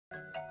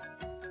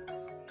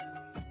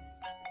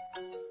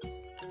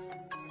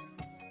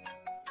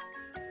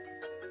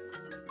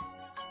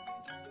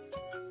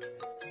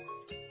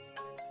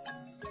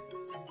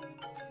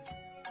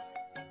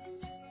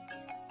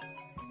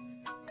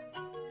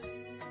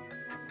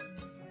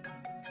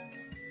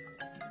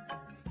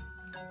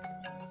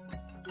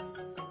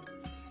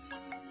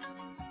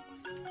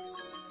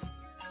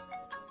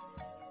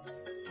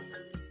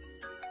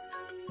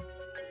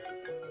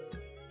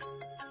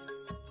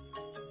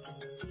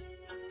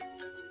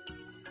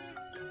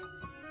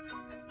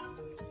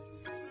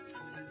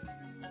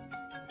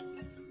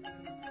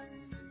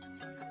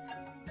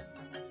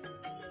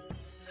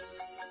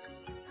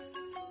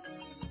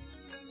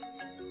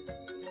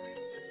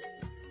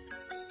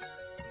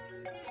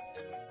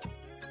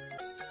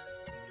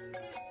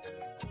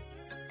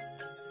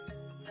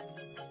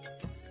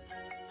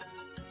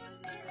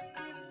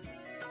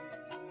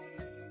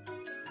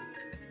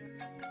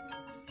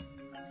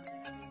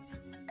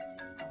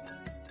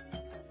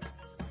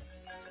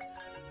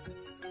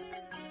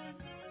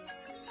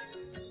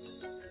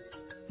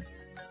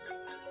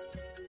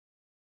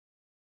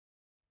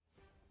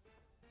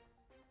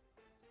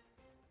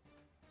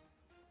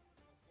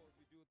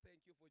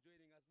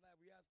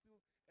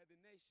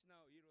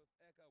National Heroes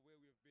Eka, where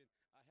we've been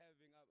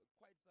having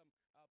quite some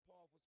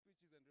powerful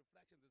speeches and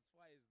reflections as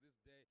far as this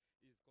day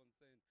is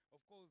concerned.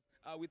 Of course,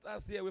 with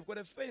us here, we've got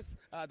a face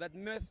that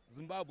most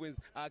Zimbabweans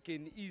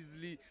can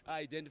easily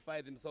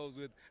identify themselves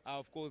with.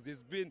 Of course,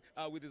 he's been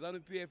with the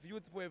ZanuPf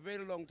youth for a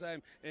very long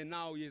time, and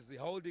now he's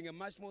holding a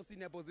much more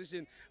senior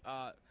position.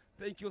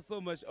 Thank you so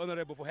much,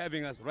 Honorable, for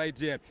having us right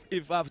here.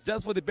 If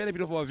just for the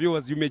benefit of our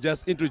viewers, you may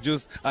just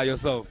introduce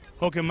yourself.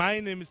 Okay, my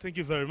name is, thank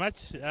you very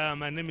much.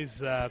 My name is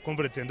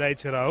Comrade Tendai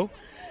Chirau.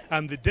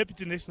 I'm the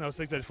Deputy National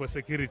Secretary for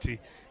Security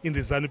in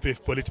the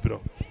ZanuPf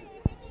Politburo.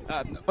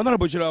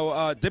 Honorable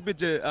Chirau,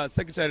 Deputy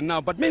Secretary now,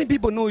 but many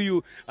people know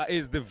you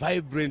as the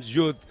vibrant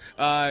youth.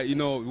 You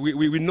know,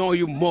 we know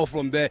you more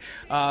from there.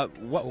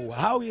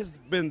 How has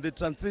been the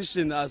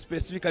transition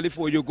specifically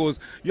for you? Because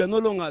you are no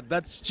longer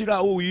that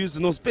Chirau who we used to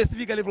know,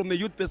 specifically from the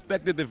youth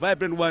perspective, the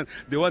vibrant one,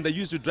 the one that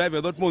used to drive a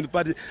lot more in the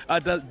party.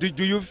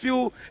 Do you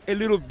feel a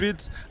little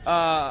bit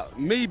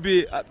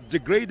maybe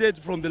degraded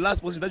from the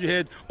last position that you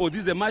had, or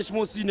this is a much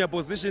more senior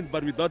position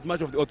but without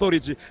much of the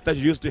authority that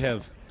you used to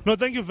have? No,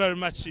 thank you very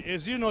much.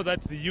 As you know, that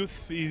the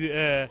youth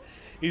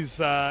is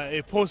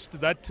a post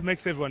that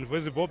makes everyone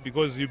visible,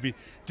 because you'll be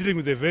dealing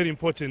with a very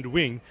important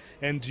wing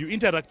and you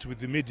interact with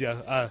the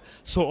media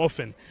so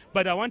often.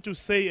 But I want to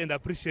say and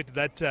appreciate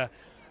that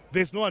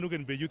there's no one who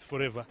can be youth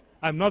forever.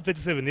 I'm now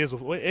 37 years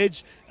of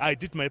age. I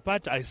did my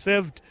part, I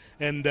served,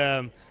 and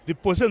the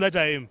person that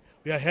I am,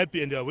 we are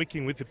happy, and we are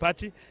working with the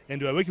party,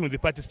 and we are working with the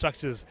party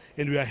structures,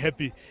 and we are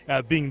happy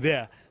being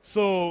there.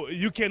 So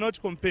you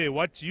cannot compare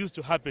what used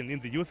to happen in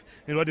the youth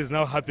and what is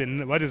now happening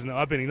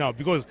now,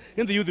 because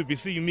in the youth you'll be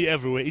seeing me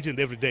everywhere, each and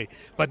every day.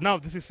 But now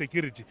this is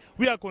security.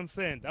 We are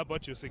concerned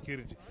about your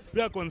security. We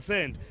are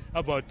concerned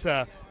about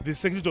the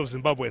security of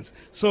Zimbabweans.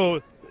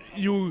 So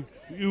you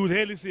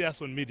rarely see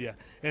us on media,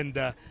 and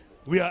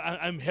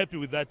I'm happy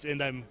with that,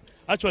 and I'm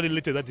actually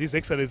elated that His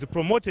Excellency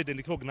promoted and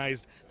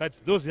recognized that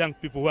those young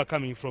people who are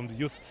coming from the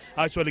youth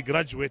actually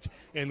graduate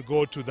and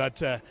go to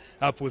that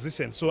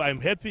position. So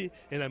I'm happy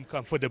and I'm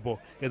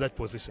comfortable in that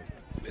position.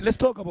 Let's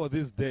talk about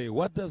this day.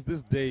 What does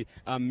this day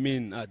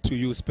mean to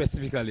you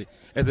specifically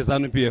as a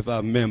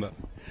ZanuPf member?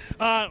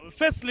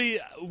 Firstly,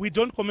 we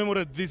don't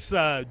commemorate this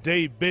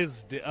day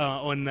based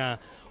on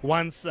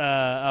one's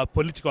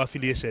political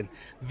affiliation.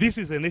 This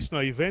is a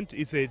national event.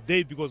 It's a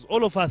day because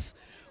all of us,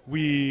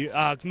 we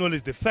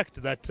acknowledge the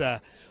fact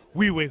that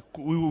we were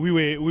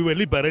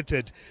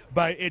liberated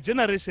by a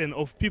generation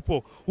of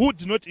people who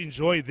did not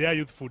enjoy their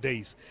youthful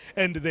days,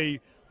 and they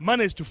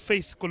managed to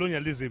face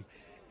colonialism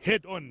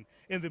head on,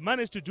 and they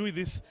managed to do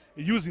this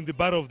using the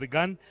barrel of the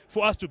gun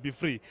for us to be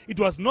free. It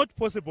was not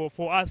possible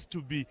for us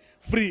to be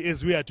free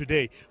as we are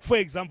today. For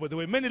example, there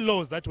were many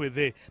laws that were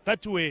there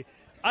that were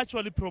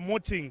actually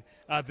promoting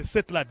the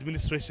settler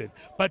administration,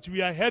 but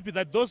we are happy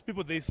that those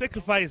people, they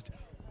sacrificed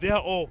their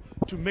all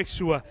to make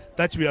sure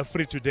that we are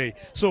free today.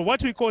 So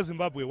what we call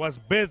Zimbabwe was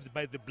birthed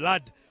by the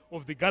blood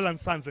of the gallant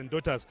sons and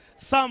daughters,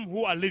 some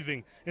who are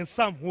living and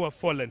some who have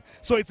fallen.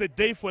 So it's a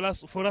day for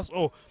us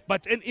all.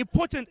 But an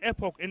important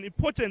epoch, an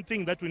important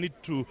thing that we need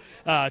to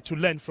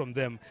learn from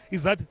them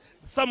is that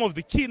some of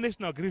the key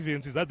national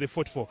grievances that they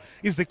fought for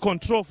is the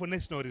control for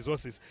national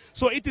resources.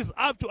 So it is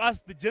up to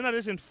us, the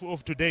generation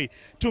of today,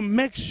 to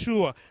make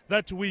sure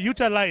that we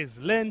utilize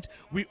land,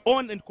 we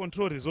own and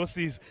control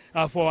resources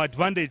for our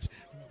advantage.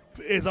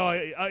 As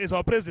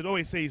our president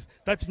always says,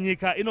 that's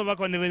Nika,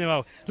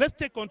 let's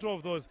take control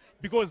of those,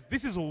 because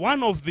this is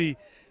one of the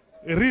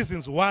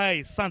reasons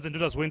why sons and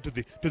daughters went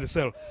to the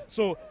cell.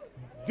 So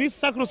these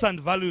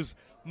sacrosanct values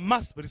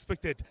must be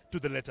respected to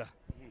the letter.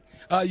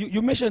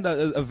 You mentioned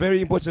a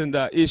very important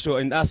issue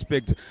and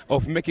aspect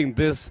of making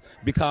this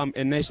become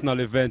a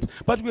national event.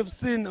 But we've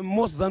seen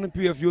most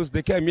ZanuPf youths,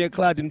 they came here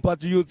clad in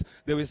party youths,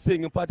 they were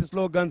singing party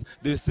slogans,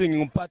 they were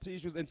singing on party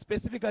issues, and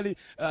specifically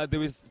they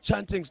were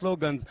chanting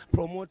slogans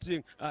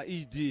promoting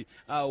ED.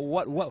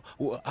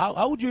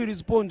 How would you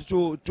respond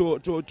to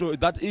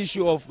that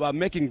issue of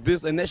making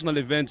this a national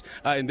event,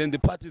 and then the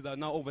parties are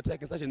now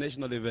overtaking such a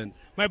national event?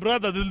 My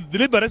brother, the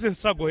liberation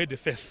struggle had a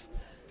face.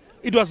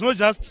 It was not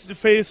just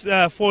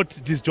fought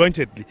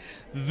disjointedly.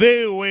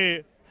 They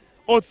were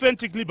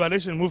authentic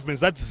liberation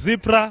movements. That's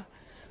Zipra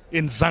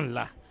and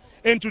Zanla.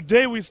 And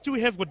today we still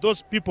have got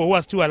those people who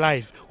are still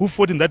alive, who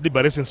fought in that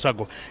liberation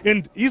struggle.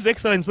 And His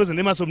Excellency President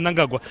Emerson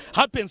Mnangagwa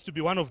happens to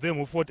be one of them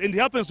who fought, and he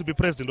happens to be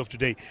president of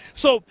today.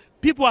 So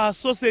people are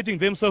associating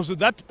themselves with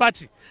that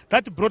party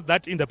that brought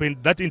that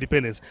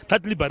independence,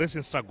 that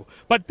liberation struggle.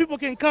 But people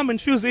can come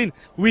and fuse in.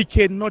 We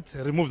cannot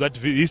remove that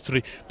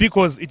history,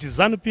 because it is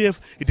ZanuPf,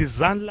 it is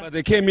Zanla. But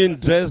they came in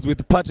dressed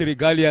with party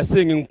regalia,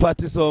 singing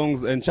party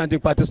songs and chanting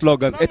party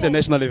slogans at a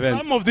national event.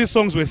 Some of these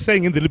songs were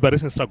sang in the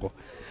liberation struggle.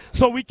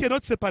 So we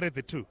cannot separate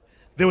the two.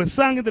 They were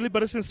sung in the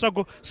liberation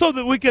struggle. So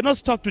that we cannot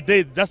stop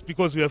today just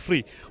because we are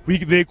free.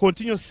 They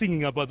continue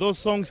singing about those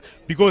songs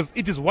because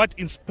it is what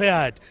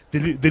inspired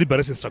the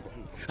liberation struggle.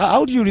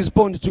 How do you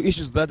respond to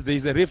issues that there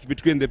is a rift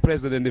between the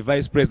president and the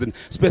vice president?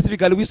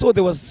 Specifically, we saw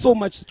there was so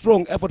much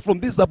strong effort from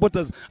these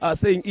supporters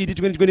saying ED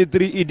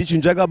 2023, ED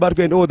Chiwenga-ED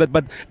and all that,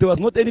 but there was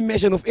not any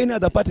mention of any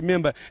other party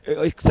member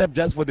except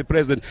just for the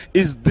president.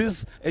 Is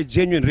this a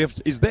genuine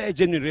rift? Is there a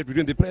genuine rift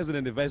between the president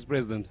and the vice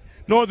president?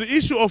 No, the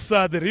issue of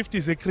the rift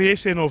is a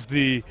creation of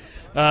the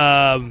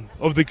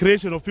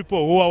creation of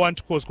people who want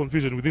to cause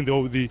confusion within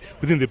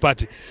the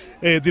party.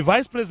 The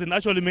vice president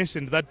actually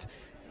mentioned that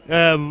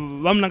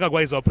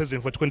Mnangagwa is our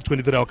president for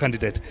 2023, our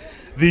candidate.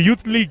 The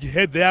Youth League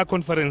had their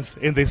conference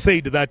and they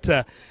said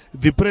that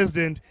the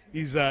president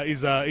is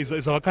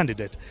our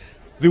candidate.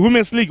 The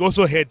Women's League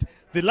also had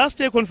the last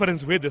year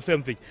conference. We had the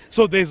same thing.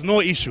 So there's no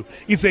issue.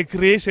 It's a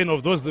creation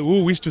of those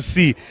who wish to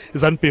see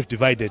ZanuPf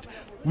divided.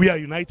 We are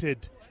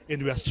united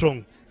and we are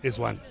strong as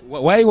one.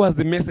 Why was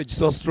the message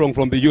so strong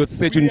from the youth?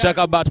 Say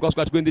Chiwenga-ED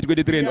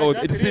 2023 and all.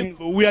 It seems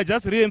we are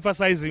just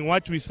re-emphasizing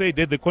what we said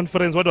at the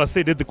conference, what was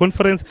said at the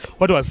conference,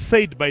 what was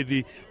said by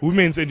the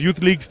women's and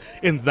youth leagues,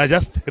 and they're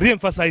just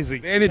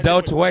re-emphasizing. Any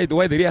doubt why the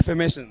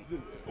reaffirmation?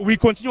 We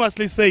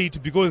continuously say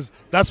it because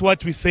that's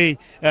what we say,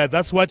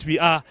 that's what we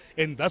are,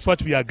 and that's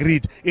what we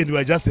agreed, and we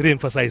are just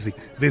re-emphasizing.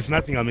 There's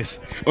nothing amiss.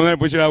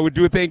 Honorable Chirau, we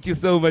do thank you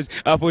so much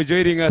for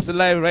joining us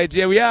live right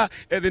here. We are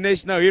at the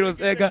National Heroes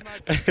Eka.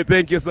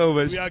 Thank you so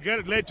much. We are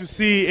glad to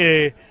see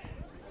a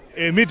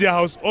media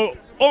house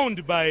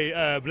owned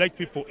by black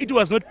people. It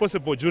was not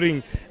possible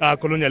during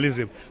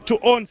colonialism to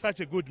own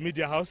such a good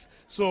media house.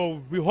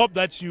 So we hope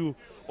that you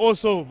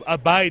also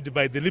abide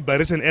by the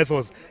liberation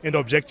ethos and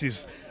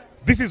objectives.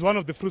 This is one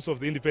of the fruits of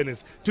the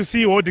independence. To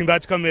see holding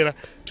that camera,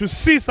 to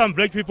see some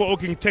black people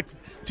working tech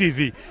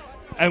TV.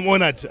 I'm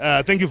honored.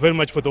 Thank you very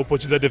much for the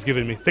opportunity they've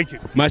given me. Thank you.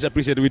 Much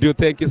appreciated. We do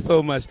thank you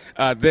so much.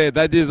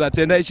 That is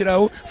Tendai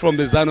Chirau from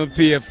the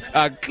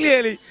ZanuPf.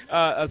 Clearly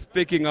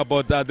speaking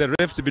about the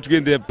rift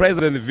between the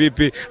president and the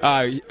VP.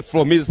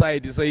 From his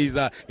side, he says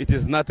it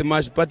is nothing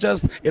much but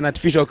just an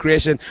artificial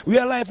creation. We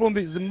are live from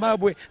the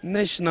Zimbabwe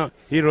National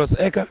Heroes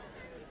Eka.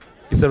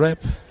 It's a wrap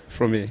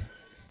from me.